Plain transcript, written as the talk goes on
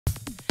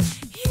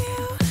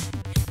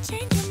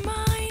change your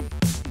mind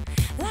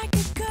like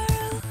a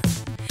girl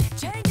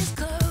changes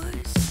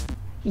clothes.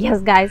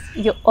 Yes, guys,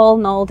 you all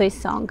know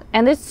this song,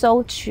 and it's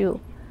so true.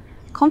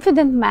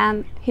 Confident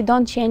man, he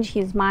don't change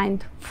his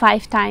mind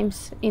 5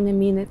 times in a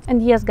minute.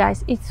 And yes,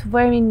 guys, it's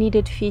very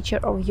needed feature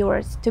of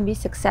yours to be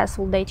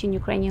successful dating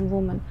Ukrainian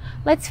woman.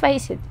 Let's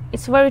face it,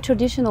 it's very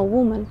traditional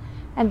woman,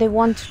 and they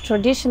want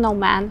traditional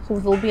man who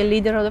will be a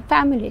leader of the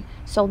family,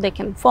 so they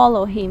can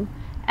follow him.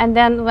 And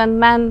then when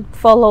men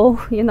follow,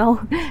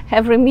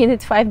 every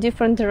minute 5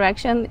 different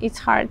directions, it's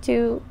hard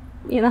to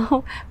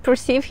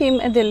perceive him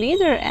as the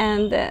leader,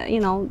 and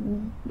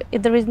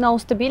there is no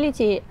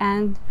stability,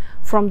 and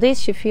from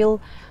this you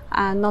feel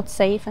not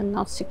safe and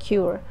not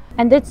secure.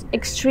 And it's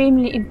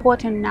extremely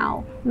important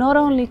now, not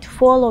only to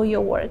follow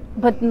your word,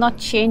 but not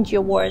change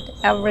your word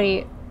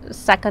every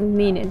second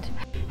minute.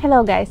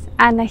 Hello guys,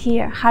 Anna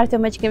here, Heart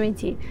of Match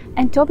Guarantee,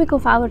 and topic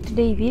of our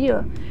today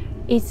video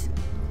is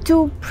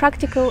 2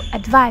 practical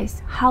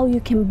advice how you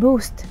can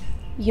boost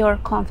your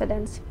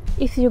confidence.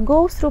 If you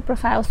go through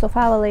profiles of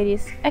our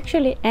ladies,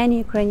 actually any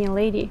Ukrainian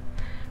lady,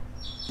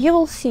 you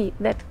will see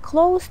that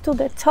close to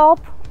the top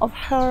of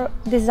her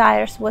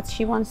desires, what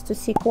she wants to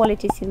see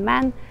qualities in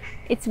men,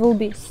 it will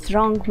be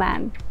strong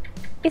man.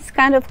 It's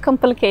kind of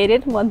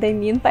complicated what they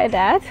mean by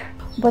that,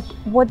 but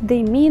what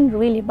they mean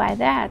really by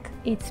that,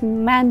 it's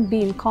man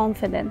being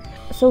confident.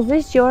 So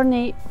this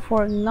journey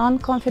for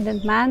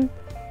non-confident man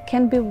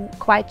can be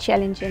quite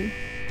challenging.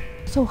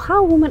 So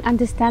how women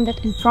understand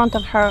that in front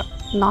of her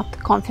not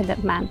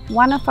confident man?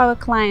 One of our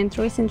clients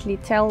recently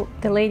tell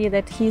the lady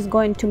that he's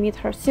going to meet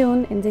her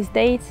soon in these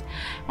dates,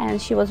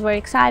 and she was very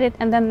excited,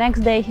 and then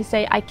next day he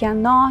say I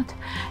cannot,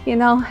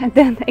 and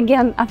then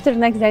again after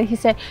next day he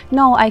say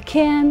no I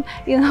can,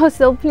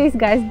 so please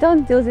guys,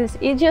 don't do this.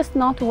 It's just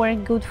not very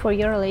good for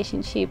your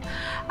relationship,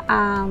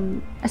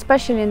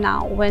 especially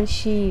now when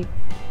she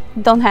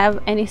don't have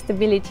any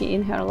stability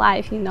in her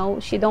life.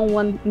 She don't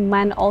want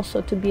men also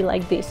to be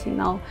like this.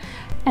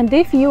 And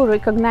if you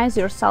recognize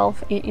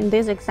yourself in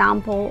this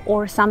example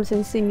or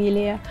something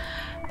similar,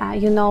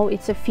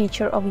 it's a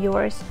feature of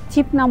yours.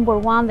 Tip number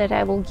 1 that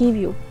I will give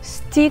you: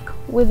 stick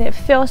with the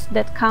first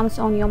that comes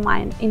on your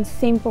mind in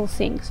simple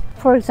things.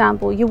 For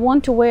example, you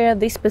want to wear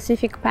this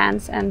specific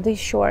pants and this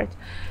short,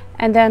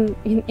 and then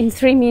in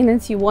 3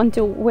 minutes you want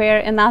to wear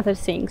another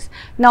things.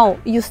 No,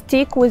 you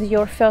stick with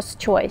your first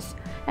choice.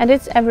 And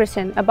it's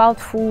everything about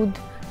food.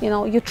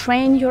 You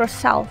train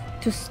yourself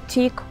to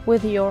stick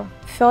with your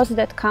first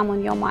that come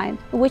on your mind,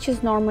 which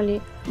is normally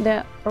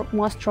the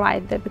most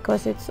right,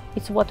 because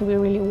it's what we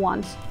really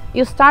want.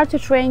 You start to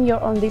train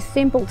on these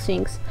simple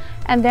things,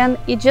 and then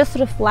it just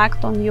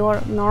reflects on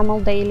your normal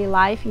daily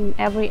life in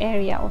every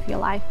area of your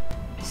life.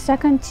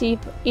 Second tip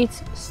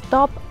is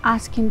stop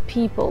asking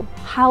people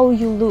how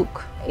you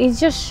look. It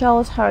just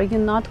shows her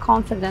you're not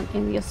confident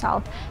in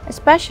yourself.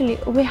 Especially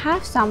we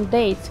have some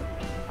dates,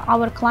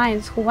 our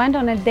clients who went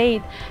on a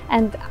date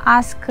and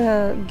asked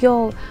a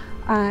girl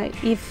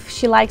if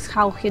she likes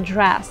how he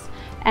dressed,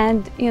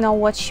 and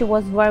what, she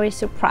was very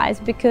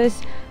surprised,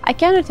 because I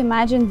cannot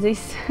imagine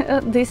this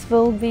this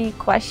will be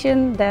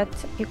question that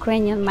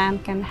Ukrainian man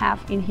can have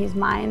in his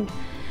mind.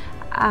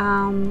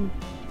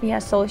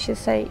 So she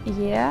say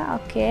yeah,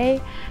 okay,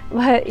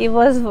 but it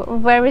was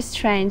very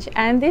strange,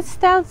 and it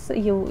tells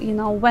you,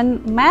 when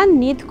man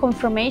need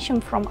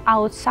confirmation from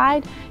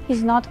outside,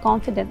 he's not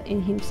confident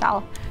in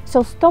himself.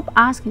 So stop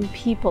asking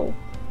people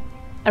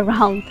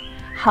around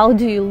how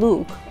do you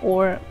look,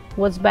 or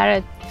what's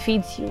better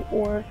fits you,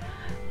 or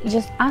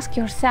just ask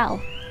yourself,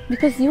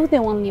 because you're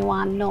the only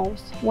one knows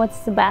what's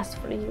the best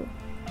for you.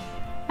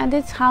 And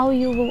it's how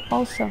you will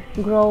also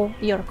grow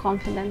your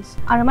confidence.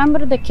 I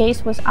remember the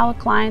case with our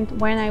client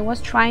when I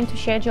was trying to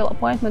schedule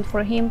appointment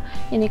for him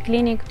in a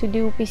clinic to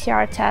do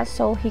PCR test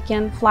so he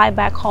can fly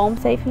back home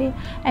safely.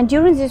 And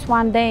during this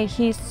one day,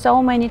 he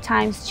so many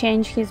times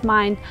changed his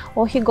mind,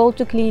 or he go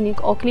to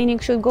clinic, or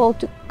clinic should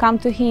come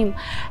to him.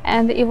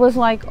 And it was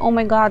like, oh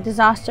my God,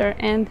 disaster.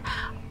 And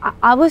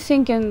I was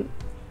thinking,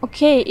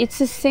 okay,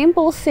 it's a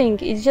simple thing,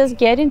 it's just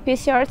getting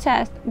PCR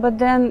test, but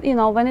then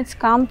when it's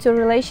come to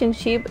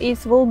relationship,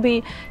 it will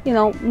be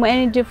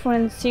many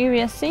different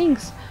serious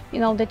things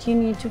that you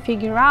need to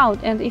figure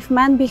out. And if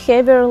man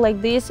behavior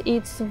like this,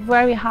 it's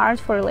very hard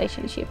for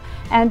relationship.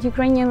 And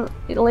Ukrainian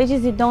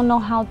ladies, they don't know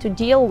how to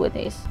deal with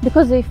this,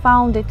 because they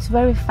found it's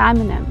very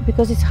feminine,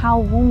 because it's how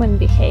women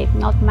behave,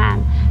 not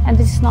man, and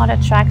it's not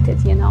attracted.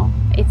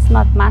 It's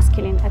not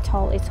masculine at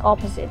all, it's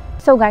opposite.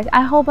 So guys,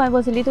 I hope I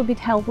was a little bit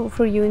helpful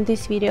for you in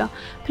this video.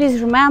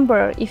 Please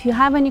remember, if you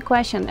have any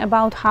question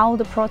about how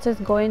the process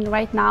going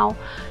right now,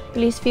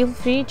 please feel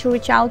free to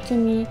reach out to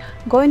me,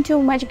 going to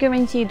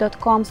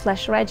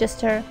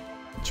matchguaranty.com/register,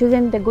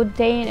 choosing the good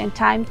day and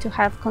time to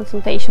have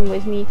consultation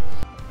with me.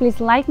 Please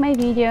like my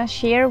video,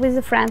 share with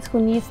the friends who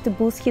needs to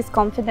boost his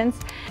confidence,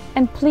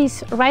 and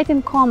please write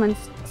in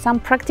comments some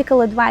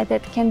practical advice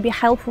that can be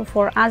helpful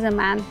for other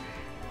men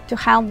to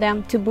help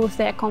them to boost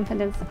their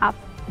confidence up.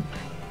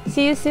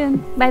 See you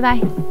soon. Bye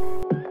bye.